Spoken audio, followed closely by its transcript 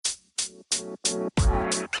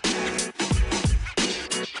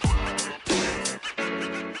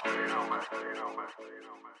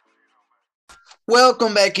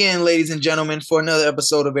Welcome back in, ladies and gentlemen, for another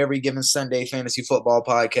episode of Every Given Sunday Fantasy Football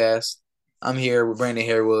Podcast. I'm here with Brandon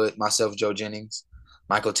Harewood, myself, Joe Jennings.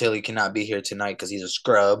 Michael Tilley cannot be here tonight because he's a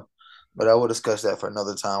scrub, but I will discuss that for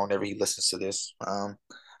another time whenever he listens to this.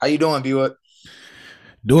 How you doing, Buick?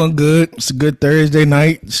 Doing good. It's a good Thursday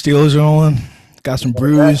night. Steelers are on. Got some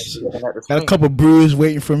brews. Got a couple brews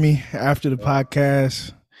waiting for me after the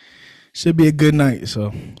podcast. Should be a good night.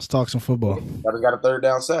 So let's talk some football. Got a third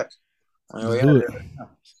down sack. That's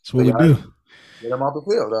what we do. Get them off the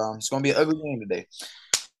field. It's going to be an ugly game today.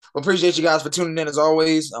 We appreciate you guys for tuning in as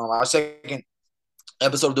always. Our second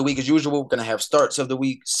episode of the week as usual. We're going to have starts of the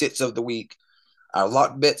week, sits of the week, our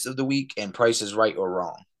lock bets of the week, and prices right or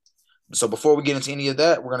wrong. So before we get into any of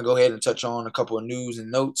that, we're going to go ahead and touch on a couple of news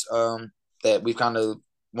and notes that we've kind of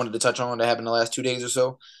wanted to touch on that happened the last 2 days or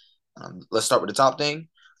so. Let's start with the top thing.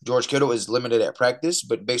 George Kittle is limited at practice,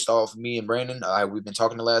 but based off me and Brandon, we've been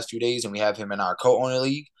talking the last few days, and we have him in our co-owner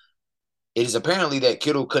league. It is apparently that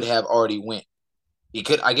Kittle could have already went. He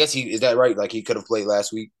could, I guess is that right? Like he could have played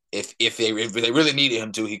last week. If they really needed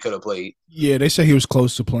him to, he could have played. Yeah, they said he was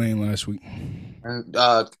close to playing last week. And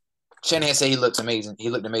Shanahan said he looked amazing. He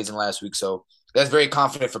looked amazing last week, so that's very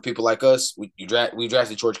confident for people like us. We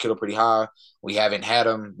drafted George Kittle pretty high. We haven't had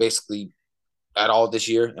him basically at all this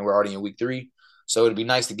year, and we're already in week 3. So it'd be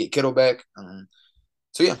nice to get Kittle back.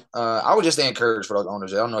 I would just stay encouraged for those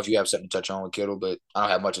owners. I don't know if you have something to touch on with Kittle, but I don't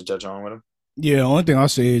have much to touch on with him. Yeah, the only thing I'll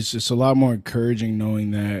say is it's a lot more encouraging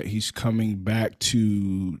knowing that he's coming back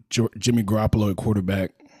to Jimmy Garoppolo at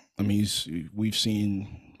quarterback. I mean, we've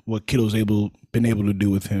seen what Kittle's been able to do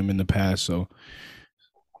with him in the past, so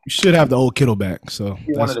you should have the old Kittle back. So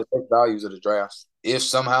one of the big values of the draft. If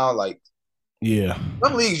somehow,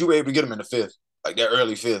 some leagues you were able to get him in the 5th. Like that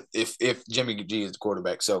early 5th, if Jimmy G is the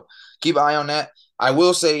quarterback. So keep an eye on that. I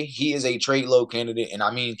will say he is a trade low candidate, and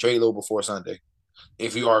I mean trade low before Sunday,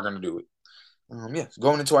 if you are going to do it.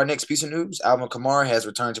 Going into our next piece of news, Alvin Kamara has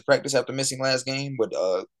returned to practice after missing last game with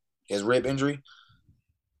his rib injury.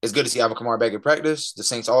 It's good to see Alvin Kamara back in practice. The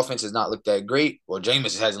Saints' offense has not looked that great. Well,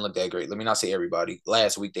 Jameis hasn't looked that great. Let me not say everybody.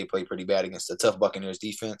 Last week they played pretty bad against the tough Buccaneers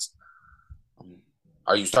defense.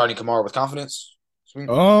 Are you starting Kamara with confidence?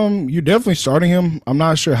 You're definitely starting him. I'm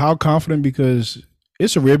not sure how confident because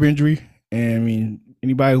it's a rib injury. And I mean,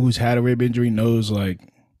 anybody who's had a rib injury knows and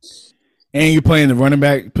you're playing the running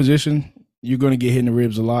back position, you're going to get hit in the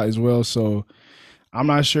ribs a lot as well. So I'm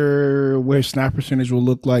not sure what his snap percentage will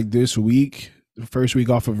look like this week, the first week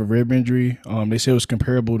off of a rib injury. They say it was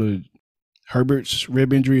comparable to Herbert's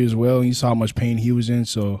rib injury as well. And you saw how much pain he was in.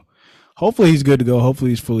 So hopefully he's good to go.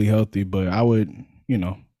 Hopefully he's fully healthy. But I would,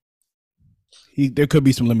 there could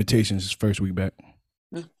be some limitations his first week back.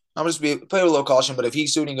 I'll just play with a little caution, but if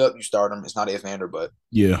he's suiting up, you start him. It's not if and or but.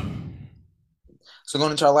 Yeah. So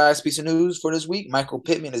going into our last piece of news for this week, Michael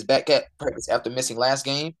Pittman is back at practice after missing last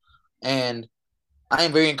game, and I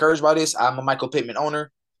am very encouraged by this. I'm a Michael Pittman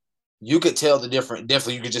owner. You could tell the difference.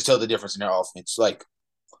 Definitely, you could just tell the difference in their offense.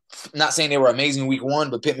 Not saying they were amazing week 1,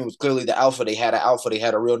 but Pittman was clearly the alpha. They had an alpha. They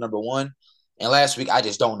had a real number 1. And last week, I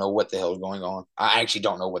just don't know what the hell is going on. I actually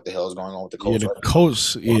don't know what the hell is going on with the Colts. Yeah, the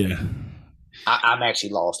Colts, yeah. I'm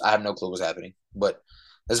actually lost. I have no clue what's happening. But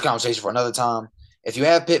that's a conversation for another time. If you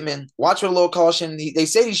have Pittman, watch with a little caution. They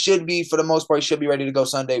say he should be, for the most part, he should be ready to go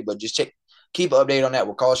Sunday, but just keep an update on that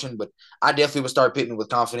with caution. But I definitely would start Pittman with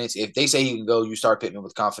confidence. If they say he can go, you start Pittman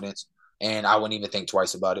with confidence, and I wouldn't even think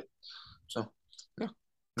twice about it. So, yeah.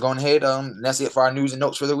 Going ahead, that's it for our news and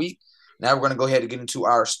notes for the week. Now we're going to go ahead and get into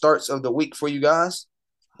our starts of the week for you guys.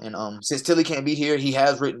 And since Tilly can't be here, he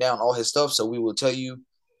has written down all his stuff, so we will tell you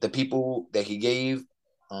the people that he gave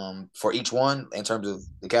for each one in terms of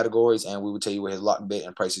the categories, and we will tell you what his lock bet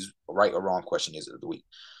and prices right or wrong question is of the week.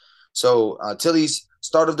 So Tilly's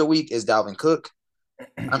start of the week is Dalvin Cook.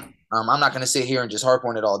 I'm not going to sit here and just harp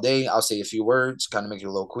on it all day. I'll say a few words, kind of make it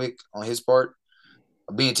a little quick on his part.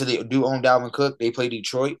 Being Tilly do own Dalvin Cook, they play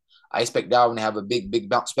Detroit. I expect Dalvin to have a big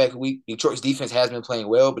bounce back week. Detroit's defense has been playing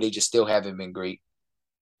well, but they just still haven't been great.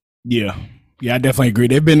 Yeah, I definitely agree.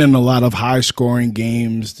 They've been in a lot of high-scoring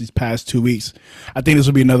games these past 2 weeks. I think this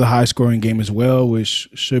will be another high-scoring game as well, which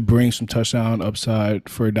should bring some touchdown upside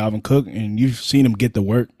for Dalvin Cook. And you've seen him get the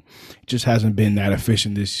work. It just hasn't been that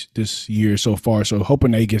efficient this year so far. So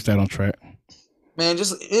hoping that he gets that on track. Man,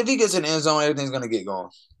 just if he gets in the end zone, everything's going to get going.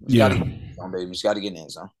 You got to get in the end zone, baby. You just got to get in the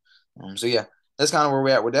end zone. That's kind of where we're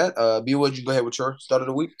at with that. B-Wood, you go ahead with your start of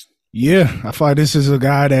the week. Yeah, I feel like this is a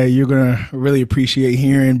guy that you're gonna really appreciate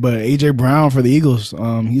hearing. But AJ Brown for the Eagles,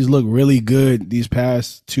 he's looked really good these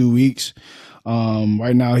past 2 weeks.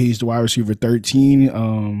 Right now he's the wide receiver 13.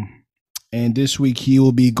 And this week he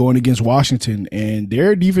will be going against Washington, and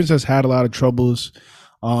their defense has had a lot of troubles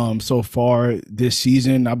so far this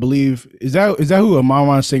season. I believe is that who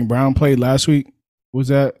Amon St. Brown played last week? Was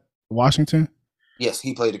that Washington? Yes,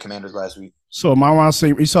 he played the Commanders last week. So Amon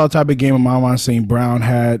St. You saw the type of game Amon St. Brown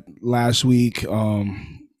had last week. That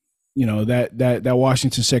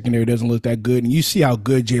Washington secondary doesn't look that good, and you see how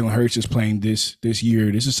good Jalen Hurts is playing this year.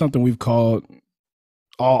 This is something we've called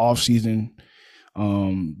all offseason.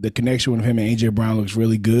 The connection with him and AJ Brown looks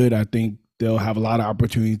really good. I think they'll have a lot of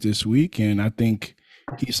opportunities this week, and I think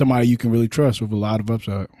he's somebody you can really trust with a lot of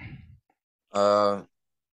upside.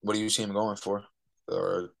 What do you see him going for,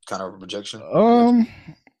 or kind of a projection?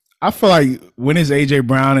 I feel like when it's AJ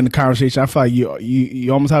Brown in the conversation, I feel like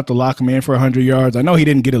you almost have to lock him in for 100 yards. I know he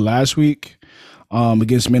didn't get it last week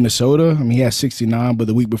against Minnesota. I mean, he had 69, but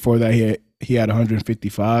the week before that he had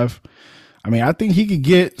 155. I mean, I think he could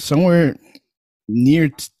get somewhere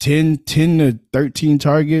near 10 to 13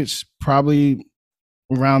 targets, probably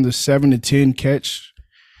around the 7 to 10 catch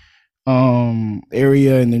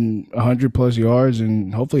area, and then 100 plus yards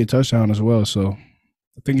and hopefully a touchdown as well. So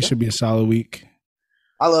I think it should be a solid week.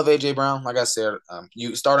 I love AJ Brown. Like I said,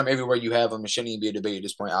 you start him everywhere you have him. It shouldn't even be a debate at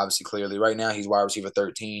this point. Obviously, clearly, right now he's wide receiver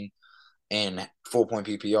 13 in 4-point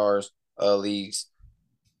PPRs leagues.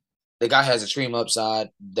 The guy has extreme upside.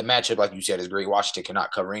 The matchup, like you said, is great. Washington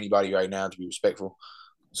cannot cover anybody right now, to be respectful.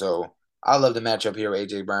 So I love the matchup here with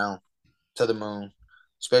AJ Brown to the moon,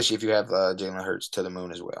 especially if you have Jalen Hurts to the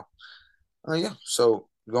moon as well. Yeah. So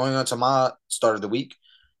going on to my start of the week,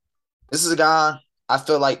 this is a guy I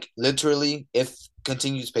feel like literally, if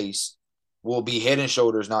continues pace, will be head and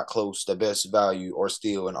shoulders, not close, the best value or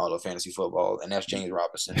steal in all of fantasy football, and that's James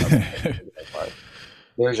Robinson.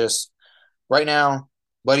 They're just right now,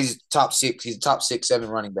 but he's top 6. He's a top 6, 7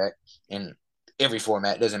 running back in every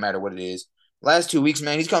format. Doesn't matter what it is. Last 2 weeks,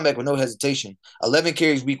 man, he's come back with no hesitation. 11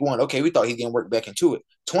 carries week 1. Okay, we thought he's getting work back into it.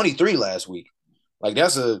 23 last week. Like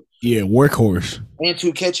that's a workhorse. And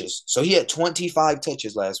 2 catches. So he had 25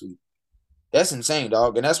 touches last week. That's insane,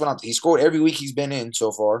 dog. And that's what he scored every week he's been in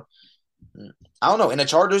so far. I don't know. And the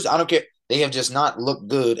Chargers, I don't care. They have just not looked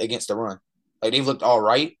good against the run. Like they've looked all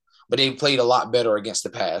right, but they've played a lot better against the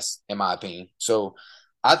pass, in my opinion. So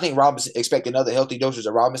I think Robinson, expect another healthy dosage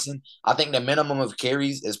of Robinson. I think the minimum of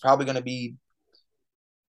carries is probably going to be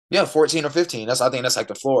 14 or 15. I think that's like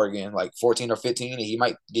the floor again, like 14 or 15, and he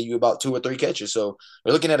might give you about 2 or 3 catches. So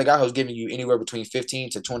we're looking at a guy who's giving you anywhere between 15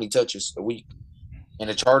 to 20 touches a week. And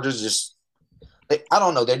the Chargers just I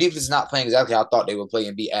don't know. Their defense is not playing exactly how I thought they would play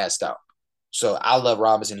and be assed out. So I love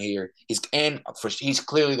Robinson here. He's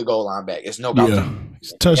clearly the goal line back. It's no doubt. Yeah,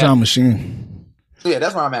 he's a touchdown machine. So yeah,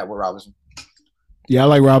 that's where I'm at with Robinson. Yeah, I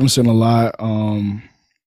like Robinson a lot.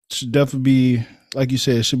 Should definitely be, like you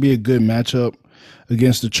said, it should be a good matchup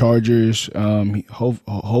against the Chargers.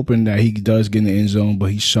 Hoping that he does get in the end zone,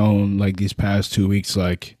 but he's shown like these past 2 weeks,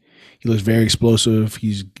 like he looks very explosive.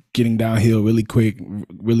 He's getting downhill really quick,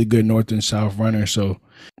 really good north and south runner. So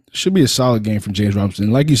it should be a solid game from James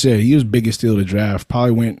Robinson. Like you said, he was biggest steal of the draft.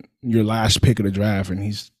 Probably went your last pick of the draft, and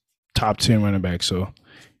he's top 10 running back. So,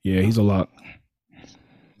 yeah, he's a lot.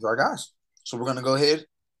 These are our guys. So we're going to go ahead.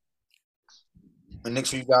 And next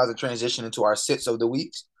for you guys to transition into our sits of the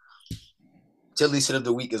weeks. Tilly's sit of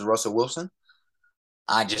the week is Russell Wilson.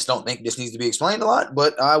 I just don't think this needs to be explained a lot,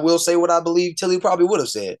 but I will say what I believe Tilly probably would have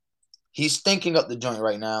said. He's stinking up the joint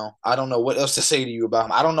right now. I don't know what else to say to you about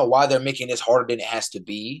him. I don't know why they're making this harder than it has to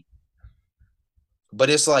be. But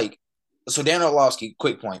it's like, so Dan Orlovsky,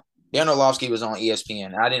 quick point. Dan Orlovsky was on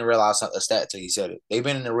ESPN. I didn't realize a stat till he said it. They've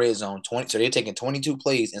been in the red zone 20, so they're taking 22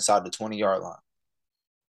 plays inside the 20-yard line.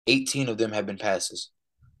 18 of them have been passes.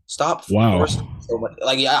 Stop. Wow. So much.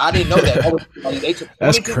 Like, I didn't know that. They took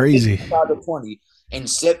That's crazy. Inside the 20,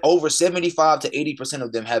 and over 75 to 80%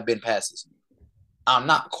 of them have been passes. I'm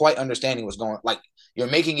not quite understanding what's going on. Like, you're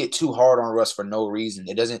making it too hard on Russ for no reason.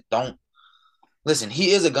 Listen,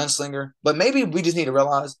 he is a gunslinger, but maybe we just need to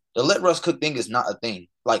realize the let Russ cook thing is not a thing.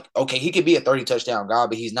 Like, okay, he could be a 30 touchdown guy,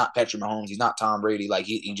 but he's not Patrick Mahomes. He's not Tom Brady. Like,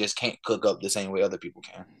 he just can't cook up the same way other people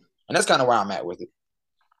can. And that's kind of where I'm at with it.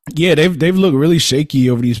 Yeah, they've looked really shaky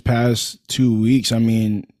over these past 2 weeks. I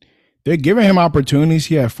mean, they're giving him opportunities.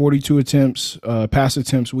 He had 42 attempts, pass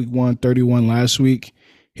attempts week 1, 31 last week.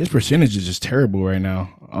 His percentage is just terrible right now.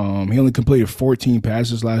 He only completed 14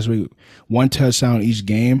 passes last week, 1 touchdown each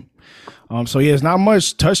game. So yeah, it's not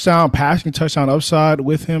much passing touchdown upside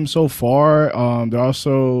with him so far. They're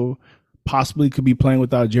also possibly could be playing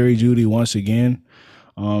without Jerry Jeudy once again.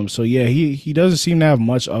 So yeah, he doesn't seem to have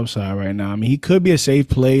much upside right now. I mean, he could be a safe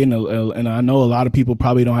play, and I know a lot of people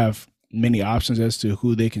probably don't have many options as to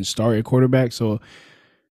who they can start at quarterback. So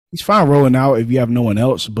he's fine rolling out if you have no one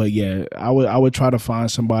else. But yeah, I would try to find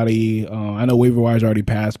somebody. I know waiver wire's already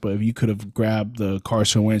passed, but if you could have grabbed the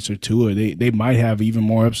Carson Wentz or Tua, they might have even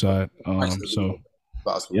more upside. So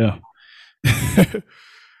Possible. yeah.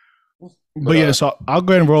 But yeah, so I'll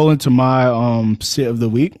go ahead and roll into my sit of the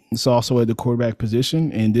week. It's also at the quarterback position,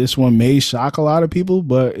 and this one may shock a lot of people,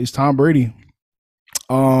 but it's Tom Brady.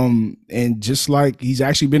 And just like he's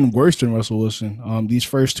actually been worse than Russell Wilson. These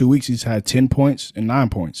first 2 weeks he's had 10 points and 9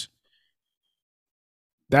 points.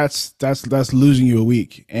 That's losing you a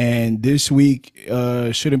week. And this week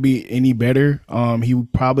shouldn't be any better. He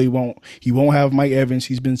probably won't have Mike Evans.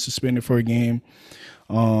 He's been suspended for a game.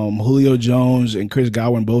 Julio Jones and Chris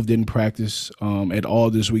Godwin both didn't practice at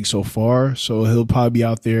all this week so far. So he'll probably be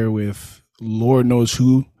out there with Lord knows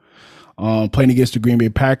who. Playing against the Green Bay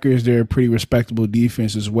Packers, they're a pretty respectable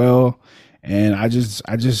defense as well. And I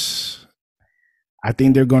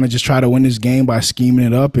think they're going to just try to win this game by scheming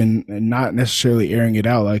it up and not necessarily airing it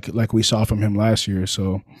out like we saw from him last year.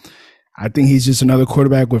 So I think he's just another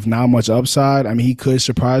quarterback with not much upside. I mean, he could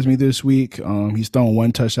surprise me this week. He's thrown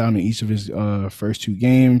 1 touchdown in each of his first 2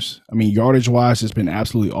 games. I mean, yardage-wise, it's been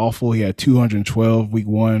absolutely awful. He had 212 week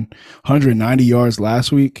 1, 190 yards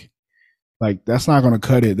last week. Like, that's not going to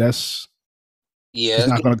cut it. It's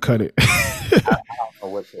not going to cut it. I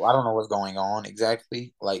don't know what's going on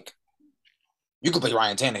exactly. Like, you could play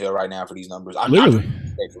Ryan Tannehill right now for these numbers. Literally.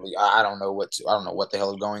 I don't know what the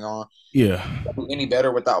hell is going on. Yeah. Any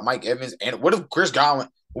better without Mike Evans? And what if Chris Godwin?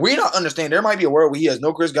 We don't understand. There might be a world where he has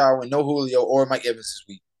no Chris Godwin, no Julio, or Mike Evans this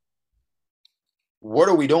week. What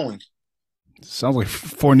are we doing? Sounds like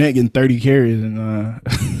Fournette getting 30 carries and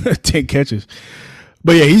 10 catches.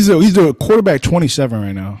 But yeah, he's a quarterback 27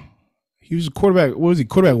 right now. He was a quarterback. What was he?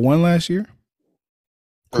 Quarterback 1 last year?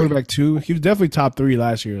 Quarterback 2? He was definitely top 3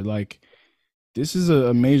 last year. Like, this is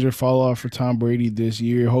a major fall off for Tom Brady this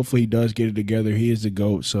year. Hopefully he does get it together. He is the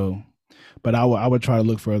GOAT. So, but I would try to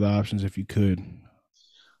look for other options if you could.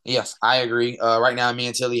 Yes, I agree. Right now, me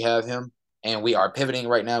and Tilly have him, and we are pivoting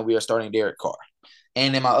right now. We are starting Derek Carr.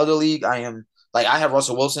 And in my other league, I have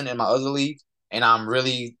Russell Wilson in my other league, and I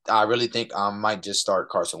really think I might just start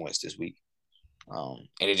Carson Wentz this week.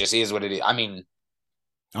 And it just is what it is. I mean,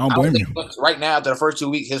 I don't blame you. Right now, after the first 2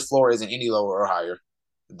 weeks, his floor isn't any lower or higher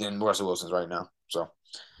than Russell Wilson's right now. So,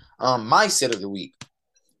 my sit of the week,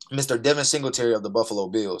 Mr. Devin Singletary of the Buffalo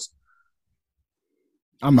Bills.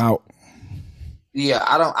 I'm out. Yeah,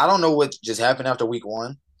 I don't know what just happened after week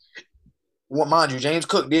 1. Well, mind you, James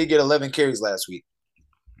Cook did get 11 carries last week.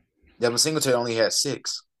 Devin Singletary only had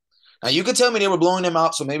 6. Now, you could tell me they were blowing them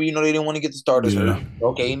out, so maybe they didn't want to get the starters hurt.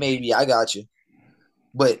 Okay, maybe. I got you.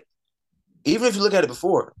 But even if you look at it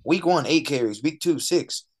before, week 1, 8 carries, week 2,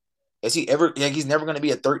 6. Is he ever – he's never going to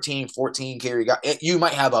be a 13, 14 carry guy. You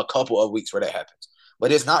might have a couple of weeks where that happens,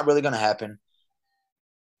 but it's not really going to happen.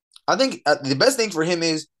 I think the best thing for him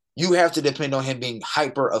is you have to depend on him being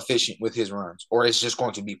hyper efficient with his runs, or it's just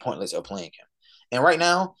going to be pointless of playing him. And right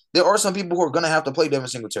now, there are some people who are going to have to play Devin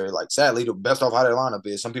Singletary. Like, sadly, the best off how their lineup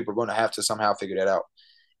is, some people are going to have to somehow figure that out.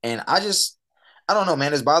 And I don't know,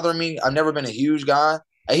 man. It's bothering me. I've never been a huge guy.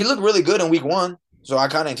 And he looked really good in week 1, so I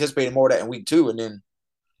kind of anticipated more of that in week 2. And then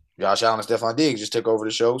Josh Allen and Stephon Diggs just took over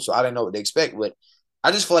the show, so I didn't know what to expect. But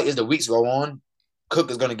I just feel like as the weeks go on,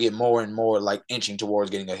 Cook is going to get more and more like inching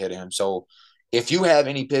towards getting ahead of him. So if you have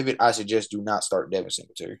any pivot, I suggest do not start Devin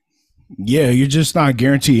Singletary. Yeah, you're just not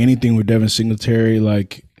guaranteed anything with Devin Singletary.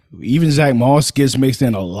 Like, even Zach Moss gets mixed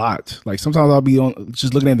in a lot. Like, sometimes I'll be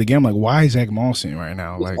just looking at the game like, why is Zach Moss in right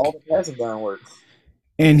now? Like, all the passing down work.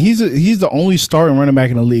 And he's the only starting running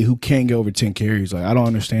back in the league who can't get over 10 carries. Like, I don't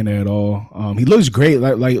understand that at all. He looks great,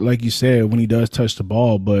 like you said, when he does touch the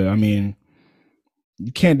ball. But I mean,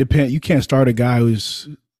 you can't start a guy who's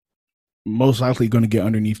most likely going to get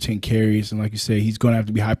underneath 10 carries. And like you said, he's going to have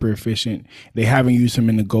to be hyper efficient. They haven't used him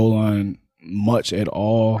in the goal line much at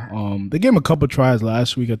all. They gave him a couple tries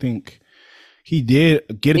last week. I think he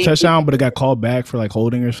did get a touchdown, but it got called back for like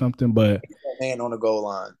holding or something. But man on the goal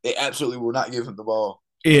line, they absolutely will not give him the ball.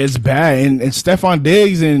 It's bad. And Stephon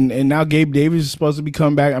Diggs and now Gabe Davis is supposed to be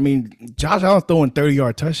coming back. I mean, Josh Allen's throwing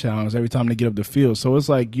 30-yard touchdowns every time they get up the field. So it's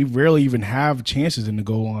like you rarely even have chances in the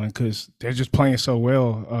goal line because they're just playing so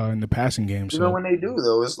well in the passing game. So when they do,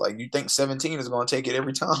 though, it's like you think 17 is going to take it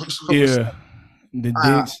every time. So yeah.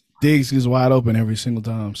 Diggs is wide open every single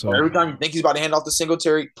time. So every time you think he's about to hand off the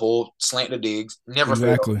Singletary, pull, slant to Diggs. Never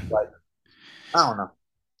exactly. Like, I don't know.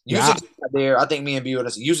 Yeah, Usage is not there. I think me and B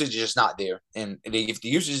would say usage is just not there. And if the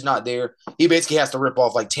usage is not there, he basically has to rip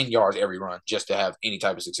off like 10 yards every run just to have any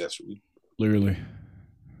type of success for you. literally.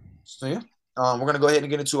 So yeah. We're gonna go ahead and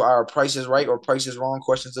get into our prices right or prices wrong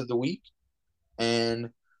questions of the week. And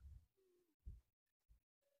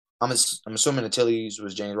I'm assuming the Tilly's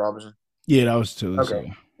was James Robinson. Yeah, that was too.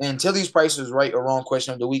 Okay. And Tilly's prices right or wrong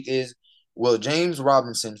question of the week is: will James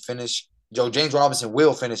Robinson finish? Joe James Robinson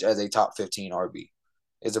will finish as a top 15 RB.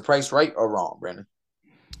 Is the price right or wrong, Brandon?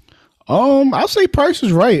 I'll say Price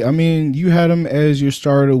is right. I mean, you had him as your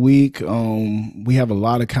start of the week. We have a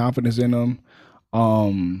lot of confidence in him.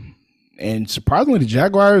 Um, and surprisingly, the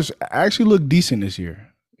Jaguars actually look decent this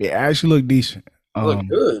year. They actually look decent. Look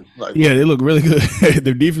good. Like Yeah, they look really good.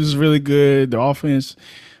 Their defense is really good. The offense,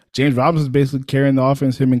 James Robinson's basically carrying the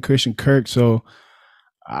offense. Him and Christian Kirk. So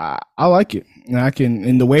I like it.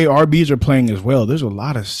 And the way RBs are playing as well. There's a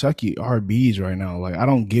lot of sucky RBs right now. Like I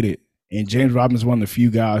don't get it. And James Robinson's one of the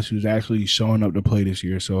few guys who's actually showing up to play this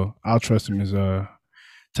year. So I'll trust him as a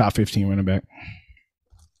top 15 running back.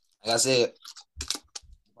 I said,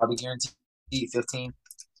 probably guaranteed 15,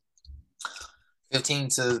 15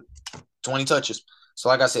 to 20 touches. So,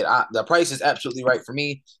 like I said, the price is absolutely right for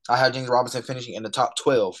me. I have James Robinson finishing in the top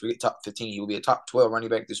 12. Forget top 15. He will be a top 12 running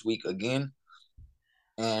back this week again.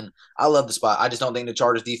 And I love the spot. I just don't think the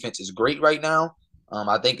Chargers defense is great right now.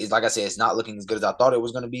 I think it's like I said, it's not looking as good as I thought it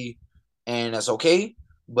was going to be, and that's okay.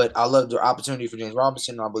 But I love the opportunity for James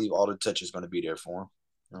Robinson. And I believe all the touch is going to be there for him.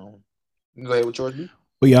 You can go ahead with yours, B.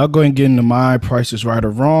 Well, yeah, I'll go ahead and get into my prices right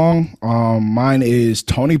or wrong. Mine is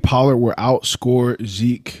Tony Pollard will outscore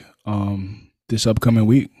Zeke this upcoming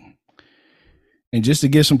week. And just to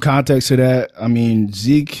give some context to that, I mean,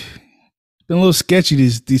 Zeke been a little sketchy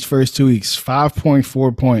these first 2 weeks.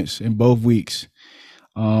 5.4 points in both weeks.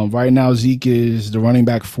 Right now, Zeke is the running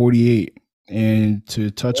back 48. And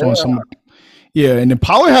to touch on some, and then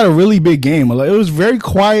Pollard had a really big game. Like, it was a very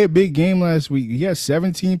quiet, big game last week. He had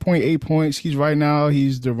 17.8 points.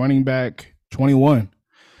 He's the running back 21.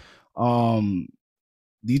 Do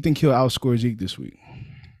you think he'll outscore Zeke this week?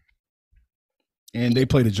 And they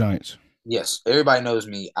play the Giants. Yes, everybody knows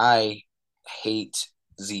me. I hate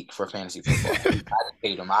Zeke for fantasy football. I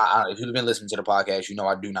hate him. If you've been listening to the podcast, you know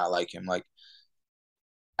I do not like him. Like,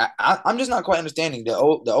 I'm just not quite understanding. The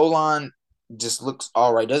O-line just looks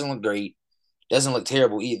all right. Doesn't look great. Doesn't look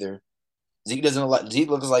terrible either. Zeke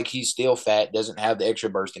looks like he's still fat. Doesn't have the extra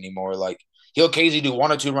burst anymore. Like, he'll occasionally do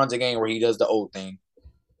 1 or 2 runs a game where he does the old thing,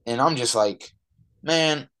 and I'm just like,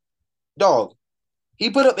 man, dog. He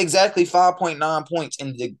put up exactly 5.9 points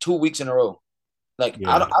in the 2 weeks in a row. Like,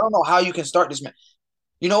 I don't know how you can start this man.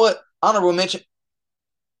 You know what? Honorable mention.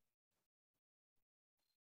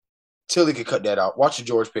 Tilly could cut that out. Watch the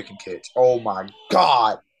George Pickens catch. Oh my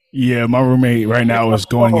God. Yeah, my roommate right now is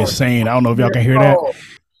going insane. I don't know if y'all can hear that.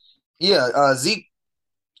 Yeah, Zeke,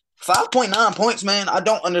 5.9 points, man. I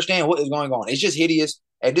don't understand what is going on. It's just hideous.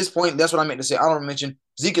 At this point, that's what I meant to say. I don't mention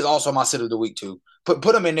Zeke is also my sit of the week too.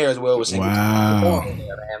 Put him in there as well with Singletary. Wow. Man.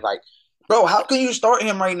 Like, bro, how can you start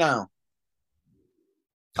him right now?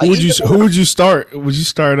 Like, who would you start? Would you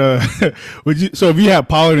start so if you have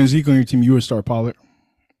Pollard and Zeke on your team, you would start Pollard?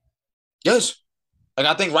 Yes. Like,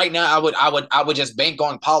 I think right now I would just bank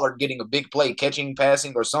on Pollard getting a big play, catching,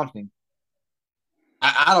 passing, or something.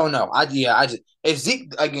 I don't know. If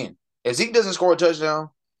Zeke doesn't score a touchdown,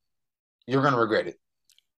 you're gonna regret it.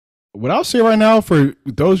 What I'll say right now for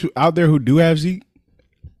those out there who do have Zeke,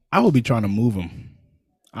 I will be trying to move him.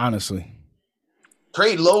 Honestly.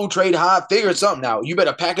 Trade low, trade high, figure something out. You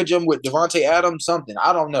better package him with Devontae Adams, something.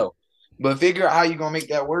 I don't know. But figure out how you're gonna make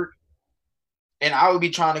that work. And I would be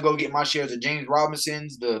trying to go get my shares of James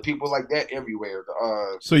Robinson's, the people like that everywhere.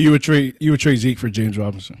 So you would trade Zeke for James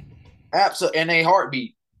Robinson? Absolutely, in a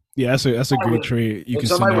heartbeat. Yeah, that's a great trade. If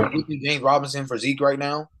somebody would give me James Robinson for Zeke right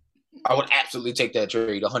now, I would absolutely take that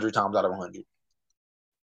trade 100 times out of 100.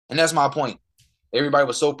 And that's my point. Everybody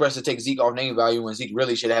was so pressed to take Zeke off name value when Zeke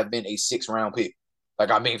really should have been a 6th-round pick. Like,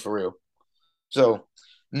 I mean, for real. So,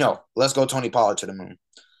 no, let's go Tony Pollard to the moon.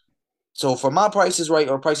 So, for my price is right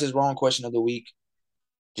or price is wrong question of the week,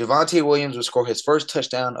 Javonte Williams will score his first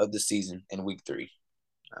touchdown of the season in week 3.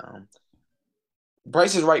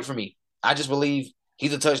 Price is right for me. I just believe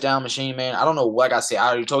he's a touchdown machine, man. I don't know. Like I said, I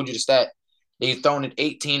already told you the stat. They've thrown it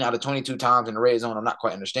 18 out of 22 times in the red zone. I'm not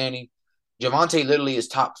quite understanding. Javonte literally is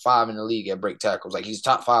top 5 in the league at break tackles. Like, he's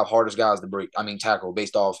top 5 hardest guys to tackle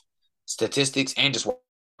based off statistics and just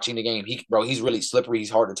watching the game. He's really slippery. He's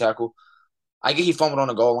hard to tackle. I get he fumbled on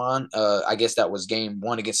the goal line. I guess that was game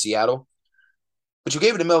 1 against Seattle. But you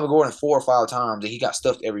gave it to Melvin Gordon 4 or 5 times, and he got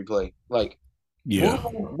stuffed every play. Like, Yeah.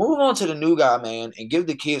 Move on to the new guy, man, and give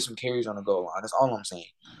the kid some carries on the goal line. That's all I'm saying.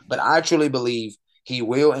 But I truly believe he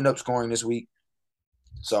will end up scoring this week.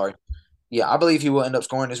 Sorry. Yeah, I believe he will end up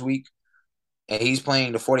scoring this week. And he's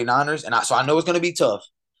playing the 49ers. So I know it's going to be tough.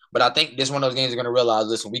 But I think this one of those games are going to realize,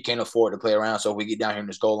 listen, we can't afford to play around. So if we get down here in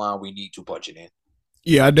this goal line, we need to punch it in.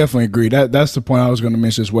 Yeah, I definitely agree. That's the point I was going to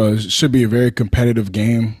mention as well. It should be a very competitive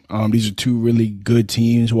game. These are two really good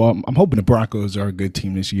teams. Well, I'm hoping the Broncos are a good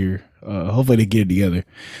team this year. Hopefully they get it together.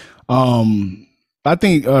 I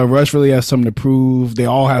think Rush really has something to prove. They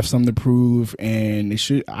all have something to prove, and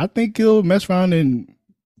I think he'll mess around and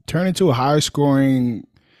turn into a higher scoring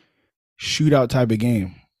shootout type of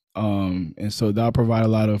game. And so that'll provide a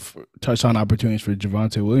lot of touchdown opportunities for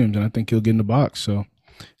Javonte Williams, and I think he'll get in the box. So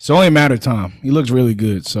it's only a matter of time. He looks really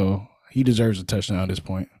good, so he deserves a touchdown at this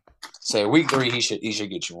point. Say week 3, he should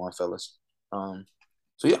get you one, fellas. So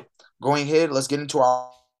yeah, going ahead, let's get into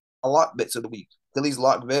our lock bets of the week. Philly's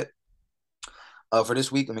lock bet for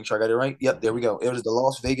this week. Let me make sure I got it right. Yep, there we go. It was the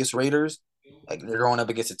Las Vegas Raiders. Like, they're going up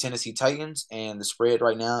against the Tennessee Titans, and the spread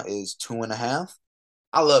right now is 2.5.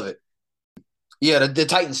 I love it. Yeah, the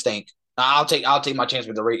Titans stink. I'll take my chance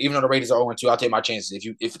with the Raiders. Even though the Raiders are 0-2, I'll take my chances.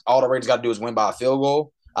 If all the Raiders got to do is win by a field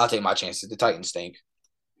goal, I'll take my chances. The Titans stink.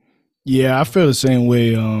 Yeah, I feel the same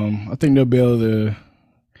way. I think they'll be able to.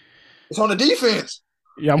 It's on the defense.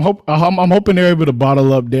 Yeah, I'm hoping they're able to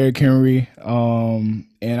bottle up Derrick Henry. And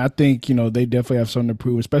I think, they definitely have something to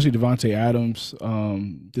prove, especially Devontae Adams.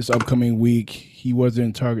 This upcoming week, he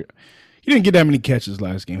wasn't target. He didn't get that many catches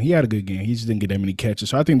last game. He had a good game. He just didn't get that many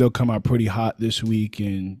catches. So I think they'll come out pretty hot this week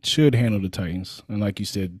and should handle the Titans. And like you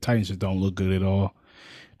said, the Titans just don't look good at all.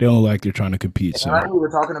 They don't look like they're trying to compete. So we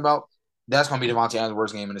were talking about that's going to be Devontae Adams'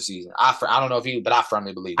 worst game in the season. I don't know if but I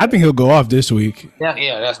firmly believe that. I think he'll go off this week.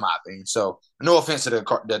 Yeah, that's my opinion. So no offense to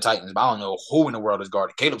the Titans, but I don't know who in the world is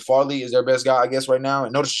guarding. Caleb Farley is their best guy, I guess, right now.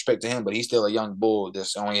 And no disrespect to him, but he's still a young bull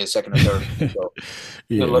that's only his second or third. So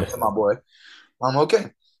yeah. Good luck to my boy. Okay.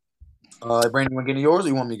 Brandon, you want to get into yours or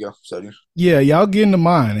you want me to go? So, yeah, y'all get into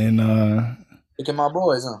mine. And picking my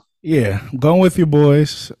boys, huh? Yeah, I'm going with your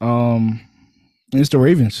boys. It's the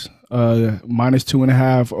Ravens.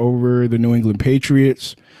 -2.5 over the New England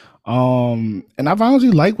Patriots. And I've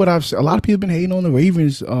honestly liked what I've seen. A lot of people have been hating on the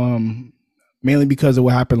Ravens, mainly because of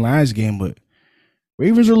what happened last game, but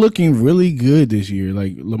Ravens are looking really good this year.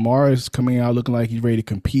 Like, Lamar is coming out looking like he's ready to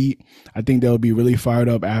compete. I think they'll be really fired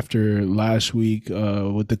up after last week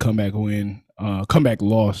with the comeback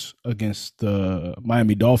loss against the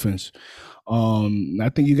Miami Dolphins. I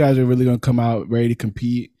think you guys are really going to come out ready to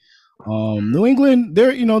compete. New England,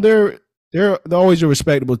 they're always a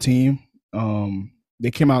respectable team. They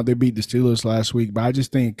came out, they beat the Steelers last week, but I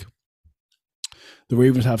just think the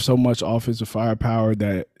Ravens have so much offensive firepower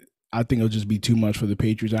that I think it'll just be too much for the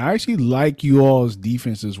Patriots. I actually like you all's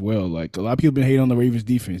defense as well. Like, a lot of people have been hating on the Ravens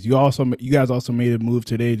defense. You guys also made a move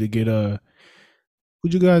today to get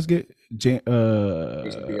who'd you guys get?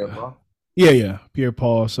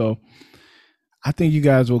 Pierre-Paul. So I think you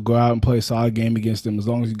guys will go out and play a solid game against them as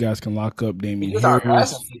long as you guys can lock up Damian Harris. Our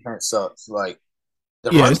passing defense sucks.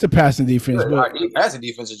 It's the passing defense. But our passing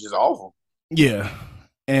defense is just awful. Yeah.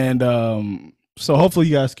 And so hopefully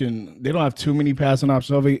you guys can – they don't have too many passing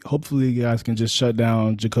options. Hopefully you guys can just shut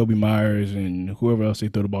down Jacoby Myers and whoever else they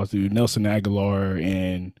throw the ball to, Nelson Aguilar.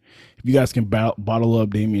 And if you guys can bottle up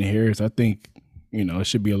Damian Harris, I think, it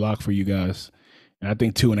should be a lock for you guys. And I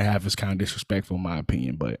think 2.5 is kind of disrespectful in my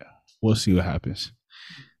opinion, but we'll see what happens.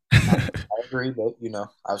 I agree, but,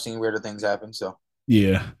 I've seen weirder things happen, so.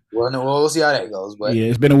 Yeah. We'll see how that goes. But yeah,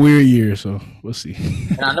 it's been a weird year, so we'll see.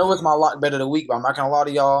 And I know it's my lock bet of the week, but I'm not going to lie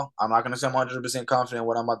to y'all. I'm not going to say I'm 100% confident in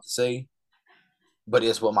what I'm about to say, but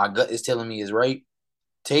it's what my gut is telling me is right.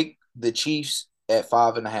 Take the Chiefs at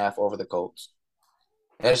 5.5 over the Colts.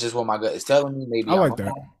 That's just what my gut is telling me. Maybe I like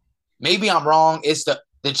that. Maybe I'm wrong. It's the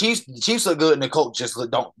Chiefs. The Chiefs look good, and the Colts just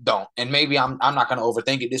don't. And maybe I'm not going to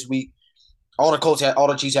overthink it this week. All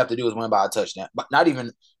the Chiefs have to do is win by a touchdown, but not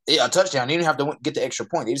even a touchdown. They don't have to get the extra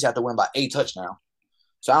point. They just have to win by a touchdown.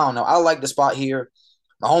 So I don't know. I like the spot here.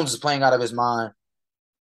 Mahomes is playing out of his mind.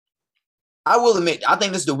 I will admit, I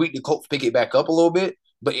think this is the week the Colts pick it back up a little bit,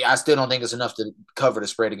 but I still don't think it's enough to cover the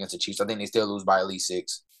spread against the Chiefs. I think they still lose by at least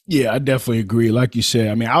 6. Yeah, I definitely agree. Like you said,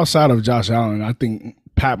 I mean, outside of Josh Allen, I think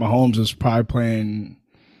Pat Mahomes is probably playing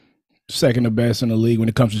second to best in the league when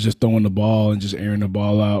it comes to just throwing the ball and just airing the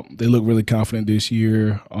ball out. They look really confident this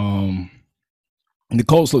year. And the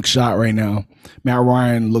Colts look shot right now. Matt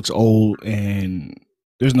Ryan looks old, and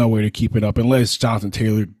there's no way to keep it up unless Jonathan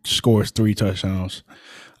Taylor scores 3 touchdowns.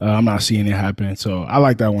 I'm not seeing it happening. So I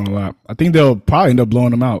like that one a lot. I think they'll probably end up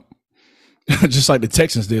blowing them out, just like the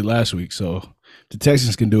Texans did last week. So the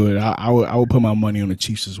Texans can do it, I would put my money on the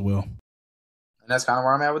Chiefs as well. And that's kind of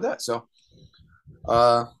where I'm at with that. So,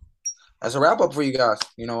 that's a wrap up for you guys.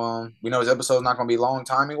 We know this episode is not going to be long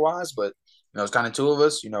timing wise, but it's kind of two of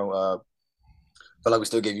us. Feel like we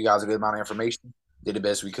still gave you guys a good amount of information. Did the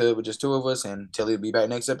best we could with just two of us, and Tilly will be back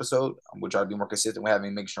next episode. We'll try to be more consistent with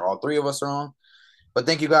having make sure all three of us are on. But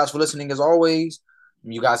thank you guys for listening as always.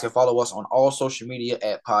 You guys can follow us on all social media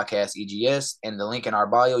at Podcast EGS, and the link in our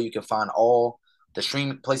bio. You can find all the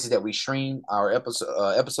stream places that we stream our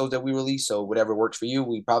episodes that we release. So whatever works for you,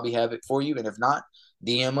 we probably have it for you. And if not,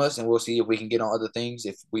 DM us and we'll see if we can get on other things.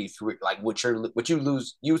 If we like what you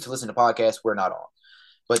use to listen to podcasts, we're not on.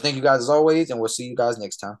 But thank you guys as always, and we'll see you guys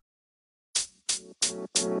next time.